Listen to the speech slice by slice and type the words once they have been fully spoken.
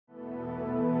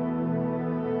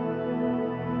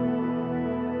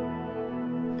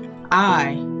I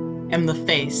am the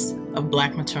face of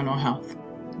Black Maternal Health.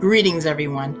 Greetings,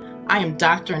 everyone. I am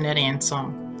Dr. Annette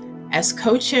Ansong. As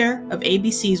co-chair of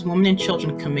ABC's Women and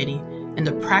Children Committee and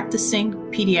a practicing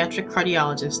pediatric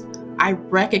cardiologist, I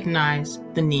recognize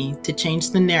the need to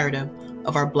change the narrative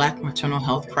of our Black maternal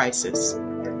health crisis.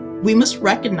 We must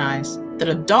recognize that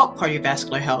adult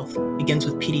cardiovascular health begins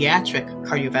with pediatric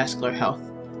cardiovascular health,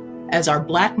 as our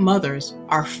Black mothers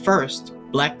are first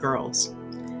Black girls.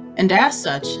 And as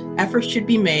such, efforts should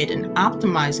be made in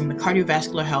optimizing the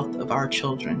cardiovascular health of our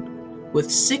children. With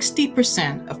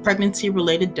 60% of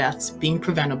pregnancy-related deaths being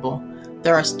preventable,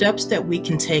 there are steps that we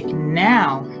can take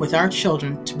now with our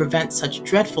children to prevent such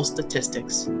dreadful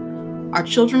statistics. Our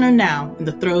children are now in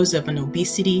the throes of an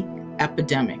obesity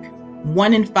epidemic.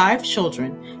 1 in 5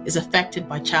 children is affected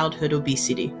by childhood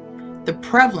obesity. The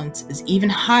prevalence is even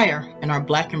higher in our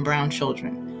Black and brown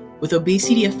children, with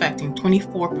obesity affecting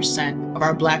 24% of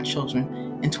our Black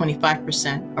children and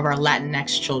 25% of our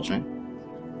Latinx children.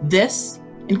 This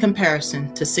in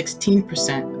comparison to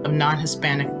 16% of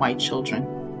non-Hispanic white children.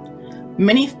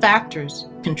 Many factors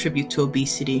contribute to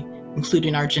obesity,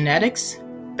 including our genetics,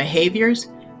 behaviors,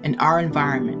 and our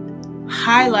environment,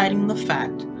 highlighting the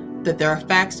fact that there are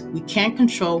facts we can't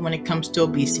control when it comes to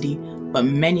obesity, but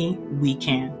many we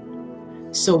can.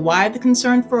 So why the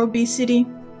concern for obesity?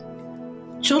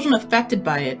 Children affected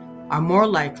by it are more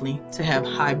likely to have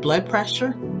high blood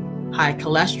pressure, high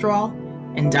cholesterol,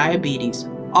 and diabetes,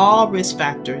 all risk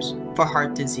factors for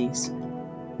heart disease.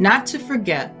 Not to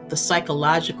forget the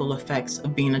psychological effects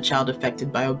of being a child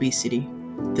affected by obesity,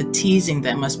 the teasing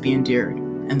that must be endured,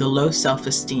 and the low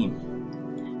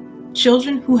self-esteem.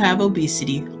 Children who have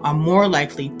obesity are more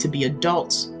likely to be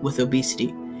adults with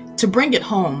obesity. To bring it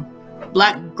home,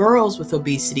 Black girls with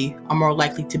obesity are more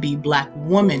likely to be Black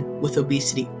women with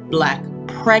obesity, Black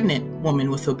pregnant women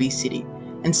with obesity,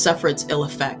 and suffer its ill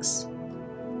effects.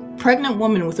 Pregnant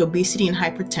women with obesity and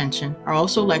hypertension are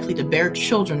also likely to bear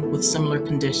children with similar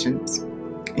conditions.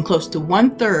 And close to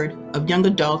 1/3 of young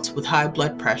adults with high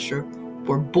blood pressure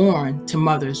were born to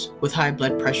mothers with high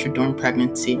blood pressure during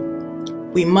pregnancy.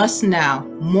 We must now,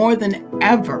 more than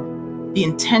ever, be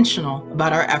intentional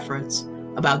about our efforts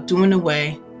about doing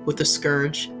away with the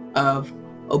scourge of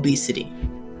obesity.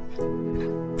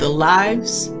 The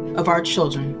lives of our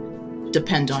children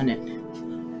depend on it.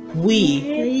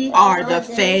 We are the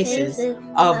faces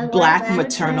of Black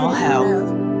maternal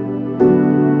health.